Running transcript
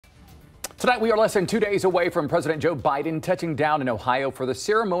Tonight, we are less than 2 days away from President Joe Biden touching down in Ohio for the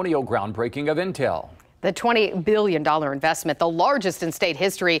ceremonial groundbreaking of Intel. The $20 billion investment, the largest in state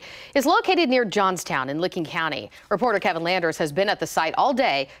history, is located near Johnstown in Licking County. Reporter Kevin Landers has been at the site all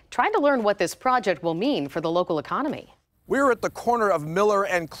day trying to learn what this project will mean for the local economy. We're at the corner of Miller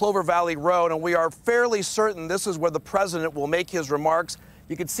and Clover Valley Road, and we are fairly certain this is where the president will make his remarks.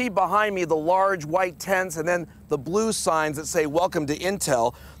 You can see behind me the large white tents and then the blue signs that say "Welcome to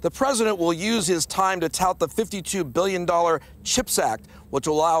Intel." The president will use his time to tout the $52 billion CHIPS Act, which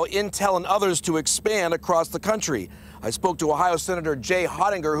will allow Intel and others to expand across the country. I spoke to Ohio Senator Jay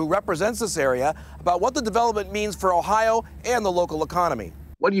Hottinger, who represents this area, about what the development means for Ohio and the local economy.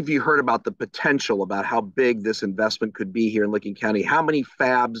 What have you heard about the potential, about how big this investment could be here in Licking County? How many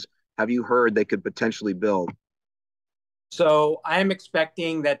fabs have you heard they could potentially build? So I'm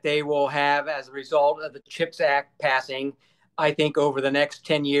expecting that they will have, as a result of the CHIPS Act passing, I think over the next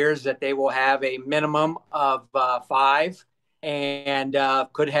 10 years that they will have a minimum of 5 and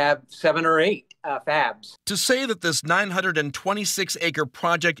could have 7 or 8 fabs. To say that this 926-acre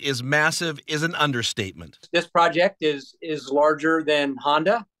project is massive is an understatement. This project is larger than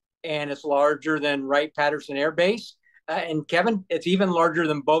Honda, and it's larger than Wright-Patterson Air Base. And Kevin, it's even larger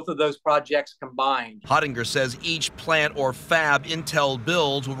than both of those projects combined. Hottinger says each plant or fab Intel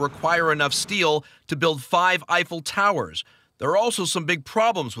builds will require enough steel to build 5 Eiffel Towers. There are also some big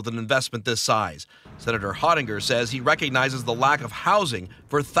problems with an investment this size. Senator Hottinger says he recognizes the lack of housing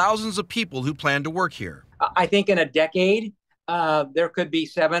for thousands of people who plan to work here. I think in a decade, there could be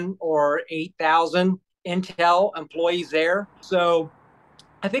 7,000 or 8,000 Intel employees there. So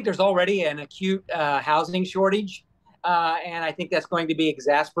I think there's already an acute housing shortage. And I think that's going to be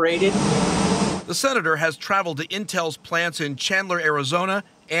exasperated. The senator has traveled to Intel's plants in Chandler, Arizona,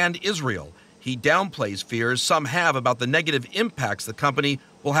 and Israel. He downplays fears some have about the negative impacts the company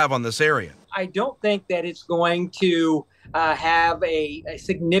will have on this area. I don't think that it's going to have a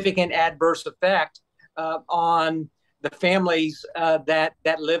significant adverse effect on the families that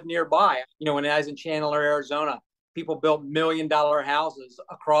live nearby. You know, when I was in Chandler, Arizona, people built $1 million houses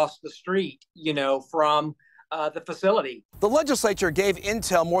across the street, you know, from the facility. The legislature gave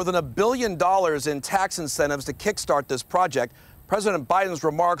Intel more than $1 billion in tax incentives to kickstart this project. President Biden's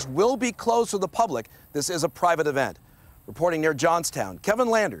remarks will be closed to the public. This is a private event. Reporting near Johnstown, Kevin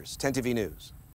Landers, 10 TV News.